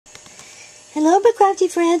Hello, my crafty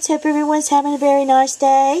friends. Hope everyone's having a very nice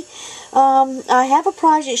day. I have a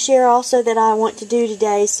project share also that I want to do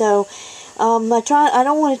today, so I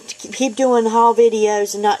don't want to keep doing haul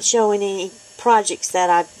videos and not showing any projects that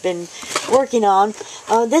I've been working on.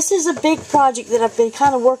 This is a big project that I've been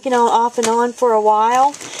kind of working on off and on for a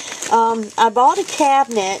while. I bought a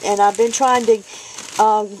cabinet, and I've been trying to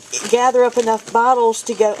gather up enough bottles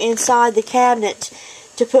to go inside the cabinet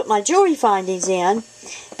to put my jewelry findings in.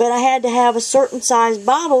 But I had to have a certain size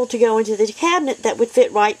bottle to go into the cabinet that would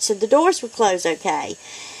fit right so the doors would close okay.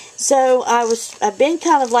 So I've been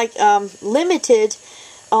kind of like limited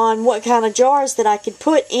on what kind of jars that I could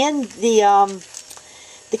put in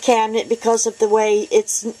the cabinet because of the way it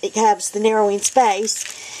has the narrowing space.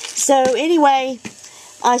 So anyway,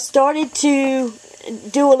 I started to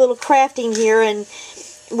do a little crafting here, and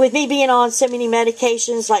with me being on so many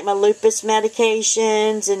medications like my lupus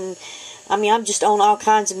medications, and I mean, I'm just on all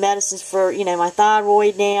kinds of medicines for, my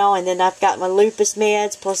thyroid now, and then I've got my lupus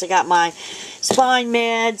meds, plus I got my spine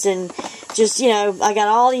meds, and just, I got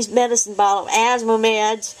all these medicine bottles, asthma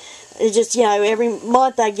meds. It's just, every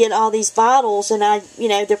month I get all these bottles, and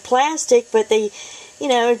they're plastic, but they,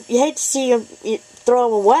 you hate to see them throw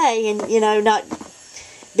them away and, not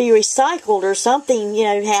be recycled or something,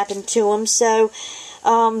 happen to them. So,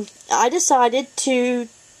 I decided to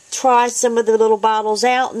try some of the little bottles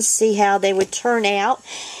out and see how they would turn out.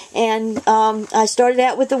 And I started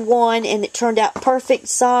out with the one, and it turned out perfect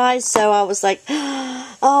size, so I was like,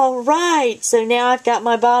 all right. So now I've got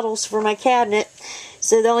my bottles for my cabinet.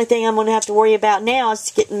 So the only thing I'm going to have to worry about now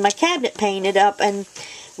is getting my cabinet painted up. And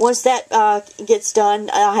once that gets done,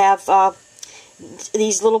 I'll have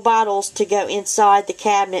these little bottles to go inside the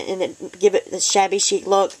cabinet and give it the shabby chic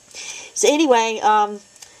look. So anyway,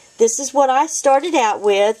 this is what I started out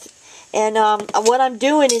with, and what I'm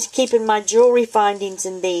doing is keeping my jewelry findings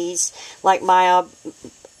in these, like my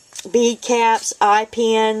bead caps, eye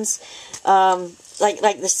pins, like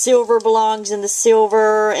the silver belongs in the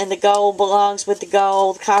silver, and the gold belongs with the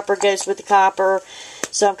gold, copper goes with the copper.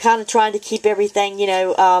 So I'm kind of trying to keep everything,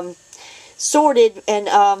 sorted, and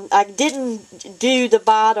I didn't do the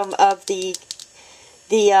bottom of the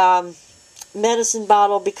medicine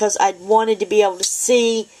bottle because I wanted to be able to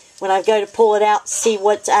see when I go to pull it out, see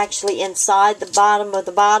what's actually inside the bottom of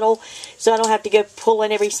the bottle, so I don't have to go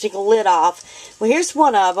pulling every single lid off. Well, here's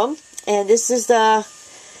one of them, and this is the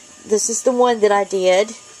one that I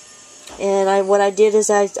did. And what I did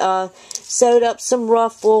is I sewed up some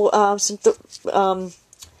ruffle, I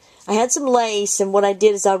had some lace, and what I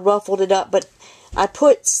did is I ruffled it up, but I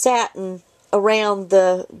put satin around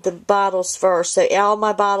the bottles first, so all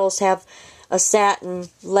my bottles have a satin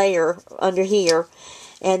layer under here.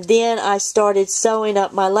 And then I started sewing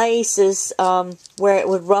up my laces where it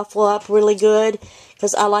would ruffle up really good,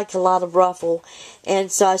 because I like a lot of ruffle.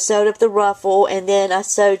 And so I sewed up the ruffle, and then I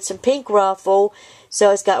sewed some pink ruffle.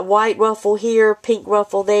 So it's got white ruffle here, pink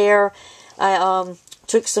ruffle there. I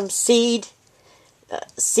took some seed, what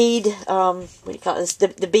do you call this?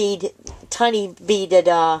 The bead, tiny beaded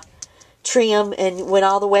trim, and went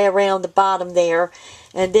all the way around the bottom there.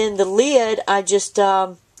 And then the lid, I just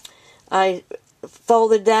I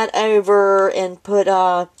folded that over and put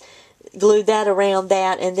glued that around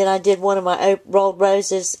that, and then I did one of my rolled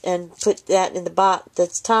roses and put that in the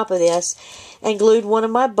top of this, and glued one of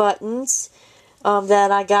my buttons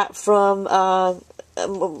that I got from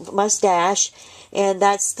my stash, and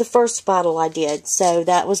that's the first bottle I did. So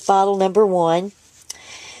that was bottle number 1.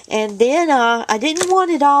 And then I didn't want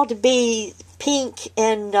it all to be pink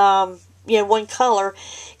and one color,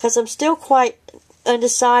 because I'm still quite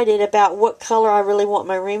undecided about what color I really want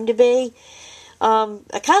my room to be.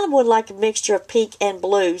 I kind of would like a mixture of pink and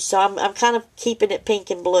blue, so I'm kind of keeping it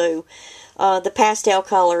pink and blue. The pastel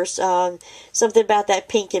colors, something about that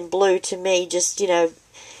pink and blue to me just,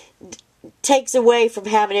 takes away from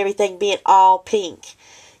having everything being all pink.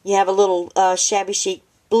 You have a little shabby chic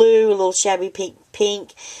blue, a little shabby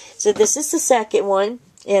pink. So this is the second one,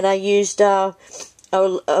 and I used a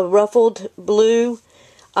ruffled blue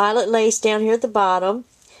eyelet lace down here at the bottom,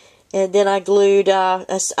 and then I glued, I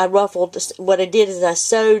ruffled, what I did is I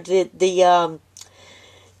sewed the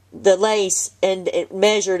lace, and it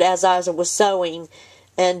measured as I was sewing,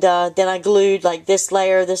 and then I glued like this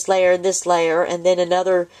layer, this layer, and this layer, and then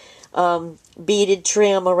another beaded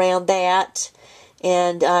trim around that,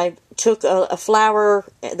 and I took a flower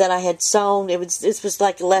that I had sewn. This was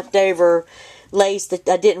like leftover lace that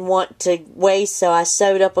I didn't want to waste, so I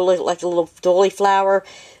sewed up a little doily flower,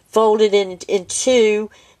 folded it in two,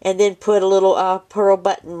 and then put a little pearl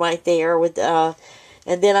button right there with, and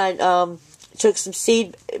then I took some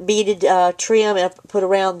seed beaded trim and I put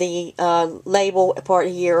around the label part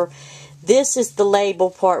here. This is the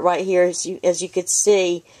label part right here, as you could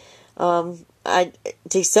see. So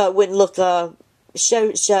it wouldn't look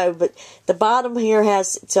show, but the bottom here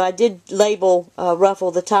has. So I did label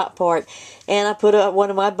ruffle the top part, and I put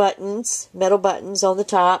one of my buttons, metal buttons, on the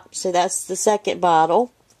top. So that's the second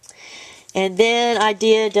bottle, and then I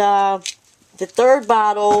did the third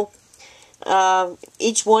bottle.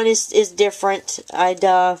 Each one is different. I'd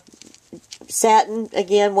satin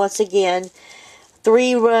again, once again,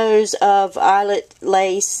 3 rows of eyelet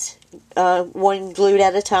lace, one glued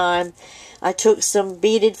at a time. I took some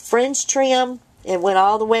beaded fringe trim and went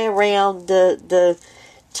all the way around the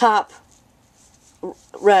top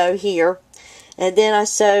row here, and then I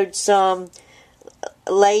sewed some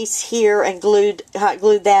lace here and hot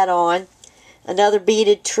glued that on. Another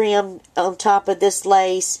beaded trim on top of this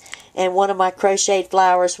lace, and one of my crocheted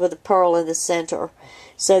flowers with a pearl in the center.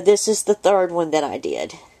 So this is the third one that I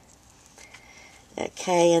did.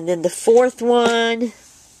 Okay, and then the fourth one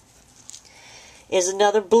is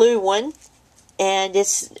another blue one, and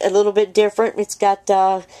it's a little bit different. It's got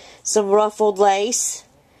some ruffled lace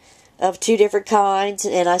of 2 different kinds,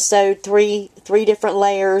 and I sewed three different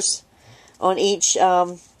layers on each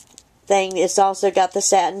thing. It's also got the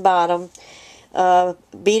satin bottom,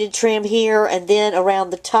 beaded trim here, and then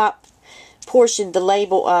around the top portion, the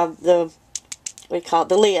label of the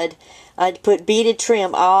lid, I put beaded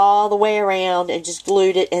trim all the way around and just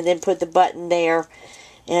glued it, and then put the button there.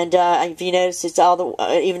 And if you notice, it's all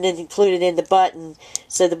even included in the button,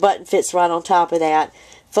 so the button fits right on top of that.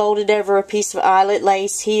 Folded over a piece of eyelet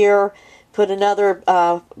lace here, put another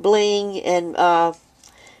bling and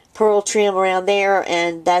pearl trim around there,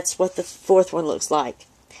 and that's what the fourth one looks like.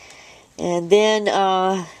 And then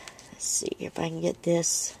let's see if I can get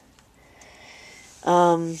this.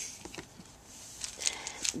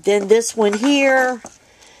 Then this one here,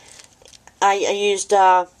 I used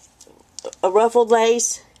a ruffled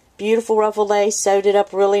lace, beautiful ruffled lace, sewed it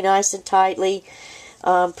up really nice and tightly,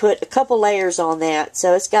 put a couple layers on that,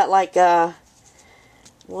 so it's got like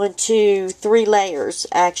 1, 2, 3 layers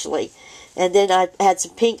actually. And then I had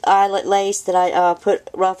some pink eyelet lace that I put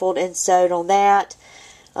ruffled and sewed on that.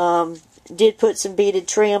 Did put some beaded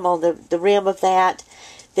trim on the rim of that.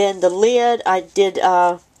 Then the lid, I did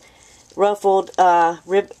ruffled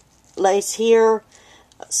rib lace here,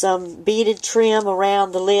 some beaded trim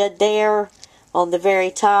around the lid there on the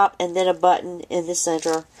very top, and then a button in the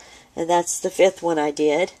center. And that's the fifth one I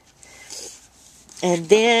did. And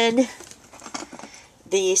then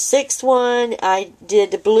the sixth one, I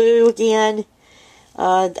did the blue again.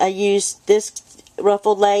 I used this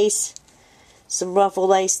ruffled lace, some ruffled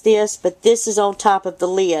lace but this is on top of the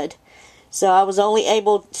lid. So I was only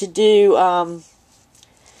able to do, well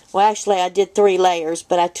actually I did 3 layers,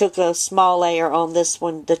 but I took a small layer on this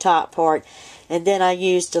one, the top part. And then I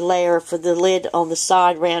used a layer for the lid on the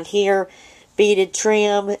side around here, beaded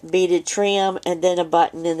trim, and then a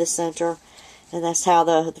button in the center. And that's how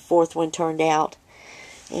the fourth one turned out.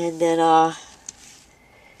 And then,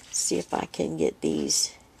 see if I can get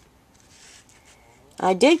these.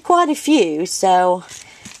 I did quite a few, so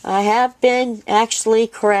I have been actually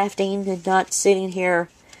crafting and not sitting here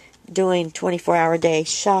doing 24-hour-a-day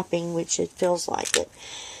shopping, which it feels like it.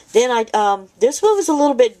 Then this one was a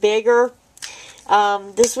little bit bigger.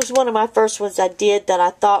 This was one of my first ones I did that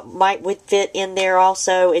I thought would fit in there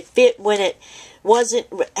also. It fit when it wasn't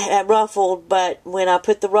ruffled, but when I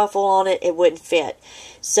put the ruffle on it, it wouldn't fit.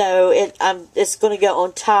 So it's going to go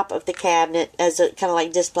on top of the cabinet as a kind of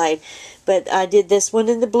like displayed. But I did this one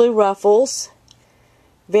in the blue ruffles.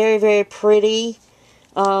 Very, very pretty.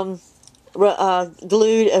 Glued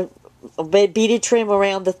a beaded trim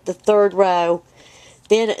around the third row.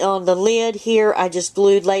 Then on the lid here, I just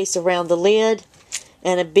glued lace around the lid.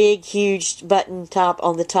 And a big, huge button top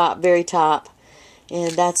on the top, very top.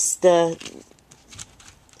 And that's the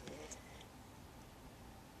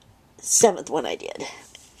 7th one I did.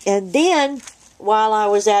 And then, while I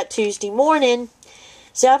was at Tuesday morning,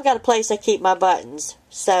 see, I've got a place I keep my buttons.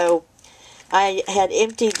 So, I had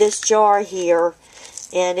emptied this jar here.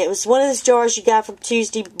 And it was one of those jars you got from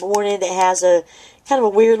Tuesday morning that has a kind of a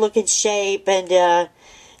weird looking shape. And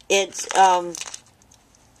it's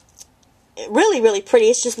really, really pretty.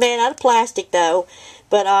 It's just made out of plastic though.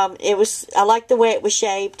 But I liked the way it was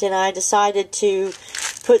shaped, and I decided to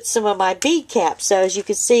put some of my bead caps. So as you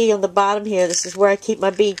can see on the bottom here, this is where I keep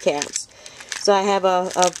my bead caps. So I have a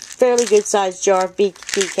fairly good sized jar of bead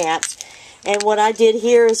caps. And what I did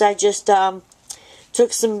here is I just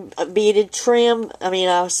took some beaded trim,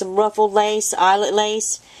 some ruffled lace, eyelet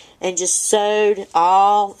lace, and just sewed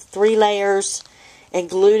all 3 layers and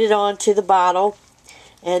glued it onto the bottle.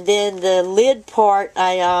 And then the lid part,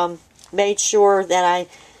 I made sure that I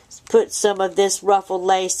put some of this ruffled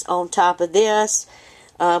lace on top of this.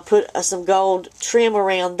 Put some gold trim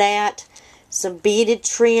around that. Some beaded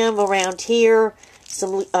trim around here.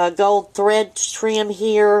 Some gold thread trim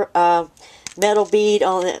here. Metal bead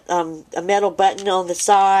on it, a metal button on the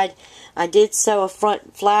side. I did sew a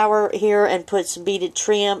front flower here and put some beaded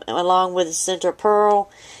trim along with a center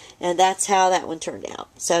pearl. And that's how that one turned out.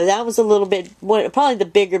 So that was a little bit, probably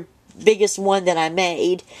the biggest one that I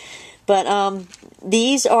made. But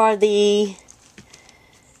these are the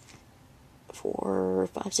 4,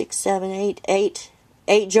 5, 6, 7, 8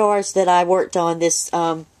 jars that I worked on this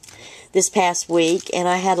this past week, and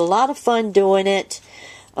I had a lot of fun doing it.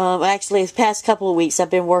 Actually, the past couple of weeks I've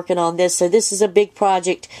been working on this, so this is a big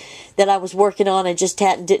project that I was working on. I just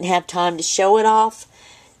didn't have time to show it off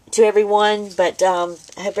to everyone, but I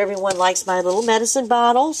hope everyone likes my little medicine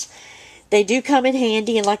bottles. They do come in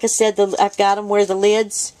handy, and like I said, I've got them where the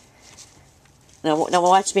lids... Now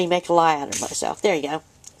watch me make a lie out of myself. There you go.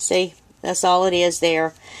 See? That's all it is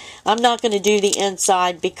there. I'm not going to do the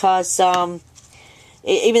inside because even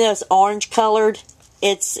though it's orange colored,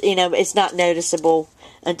 it's, you know, it's not noticeable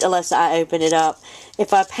unless I open it up.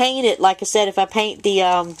 If I paint it, like I said, if I paint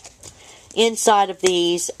the inside of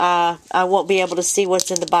these, I won't be able to see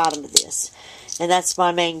what's in the bottom of this. And that's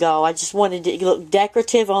my main goal. I just wanted to look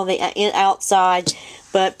decorative on the outside,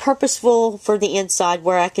 but purposeful for the inside,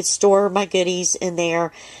 where I could store my goodies in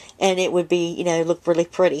there and it would be, you know, look really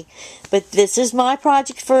pretty. But this is my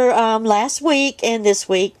project for last week and this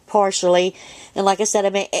week, partially. And like I said,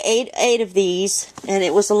 I made eight of these, and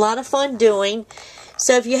it was a lot of fun doing.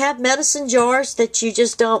 So if you have medicine jars that you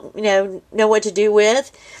just don't, you know what to do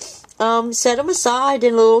with, set them aside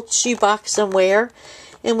in a little shoebox somewhere.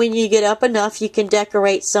 And when you get up enough, you can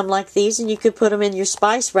decorate some like these, and you could put them in your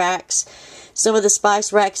spice racks. Some of the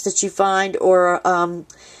spice racks that you find, or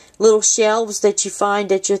little shelves that you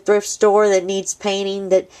find at your thrift store that needs painting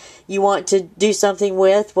that you want to do something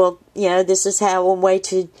with. Well, you know, this is how one way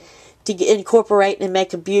to incorporate and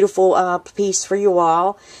make a beautiful piece for your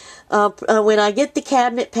wall. When I get the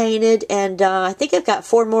cabinet painted, and I think I've got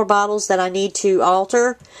 4 more bottles that I need to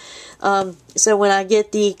alter. So when I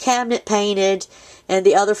get the cabinet painted and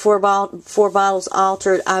the other 4 bottles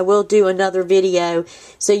altered, I will do another video.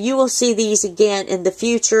 So you will see these again in the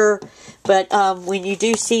future. But when you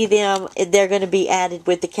do see them, they're going to be added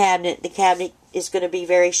with the cabinet. The cabinet is going to be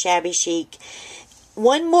very shabby chic.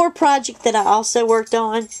 One more project that I also worked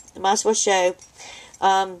on, I might as well show.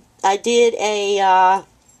 I did a,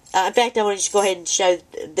 in fact, I want to just go ahead and show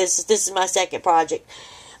this. This is my second project.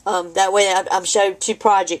 That way I'm showing 2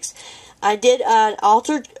 projects. I did an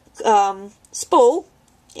altered spool,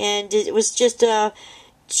 and it was just a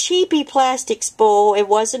cheapy plastic spool. It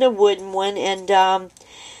wasn't a wooden one, and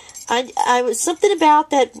I was something about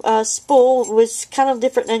that spool was kind of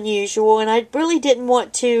different and unusual, and I really didn't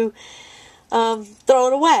want to throw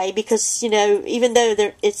it away because, you know, even though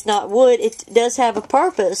it's not wood, it does have a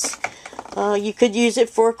purpose. You could use it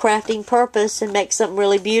for a crafting purpose and make something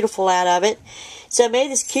really beautiful out of it. So I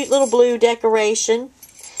made this cute little blue decoration,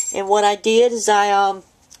 and what I did is I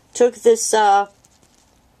took this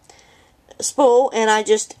spool and I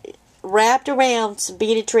just wrapped around some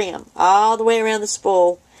beaded trim all the way around the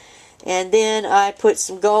spool, and then I put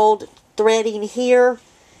some gold threading here,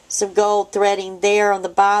 some gold threading there on the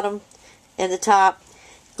bottom and the top,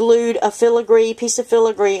 glued a piece of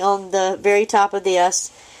filigree on the very top of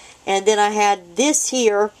this, and then I had this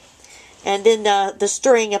here, and then the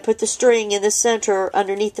string, I put the string in the center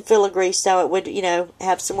underneath the filigree so it would, you know,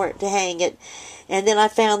 have somewhere to hang it. And then I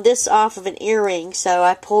found this off of an earring, so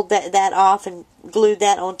I pulled that off and glued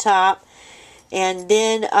that on top. And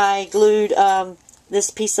then I glued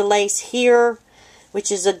this piece of lace here,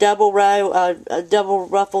 which is a double row, a double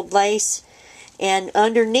ruffled lace. And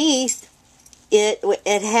underneath it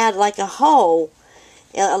had like a hole.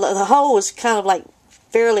 The hole was kind of like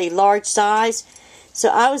fairly large size. So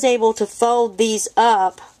I was able to fold these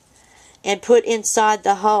up and put inside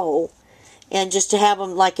the hole. And just to have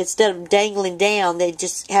them, like, instead of dangling down, they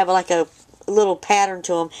just have like a little pattern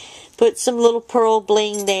to them. Put some little pearl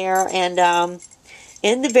bling there. And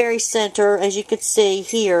in the very center, as you can see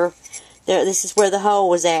here, this is where the hole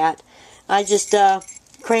was at. I just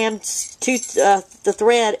crammed the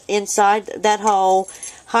thread inside that hole,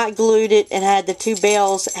 hot glued it, and had the 2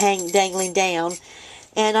 bells dangling down.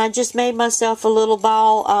 And I just made myself a little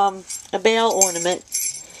a bell ornament.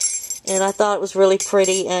 And I thought it was really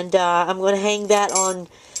pretty. And I'm going to hang that on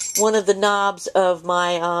one of the knobs of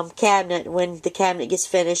my cabinet when the cabinet gets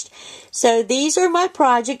finished. So these are my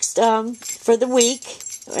projects for the week,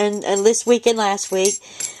 and this week and last week.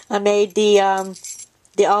 I made the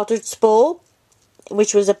altered spool,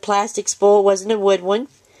 which was a plastic spool, it wasn't a wood one.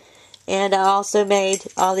 And I also made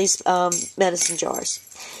all these medicine jars.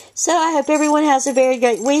 So I hope everyone has a very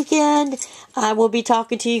great weekend. I will be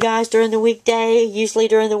talking to you guys during the weekday. Usually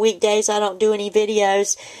during the weekdays I don't do any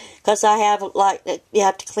videos because I have, like, you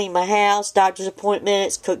have to clean my house, doctor's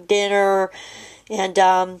appointments, cook dinner, and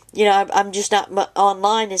you know, I'm just not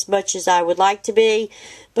online as much as I would like to be.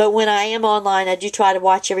 But when I am online, I do try to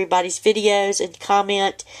watch everybody's videos and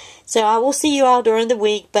comment. So I will see you all during the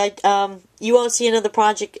week, but you won't see another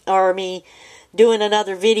project or me doing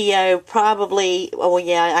another video probably. Oh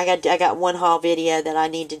yeah, I got one haul video that I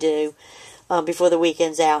need to do before the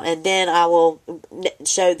weekend's out, and then I will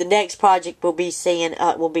show the next project. Will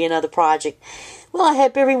be another project. Well, I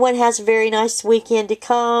hope everyone has a very nice weekend to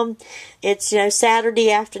come. It's, you know,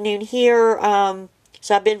 Saturday afternoon here,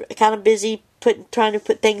 so I've been kind of busy trying to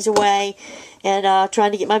put things away and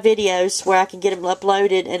trying to get my videos where I can get them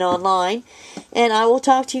uploaded and online. And I will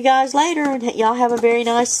talk to you guys later, and y'all have a very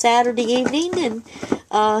nice Saturday evening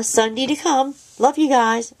and Sunday to come. Love you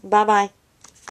guys. Bye-bye.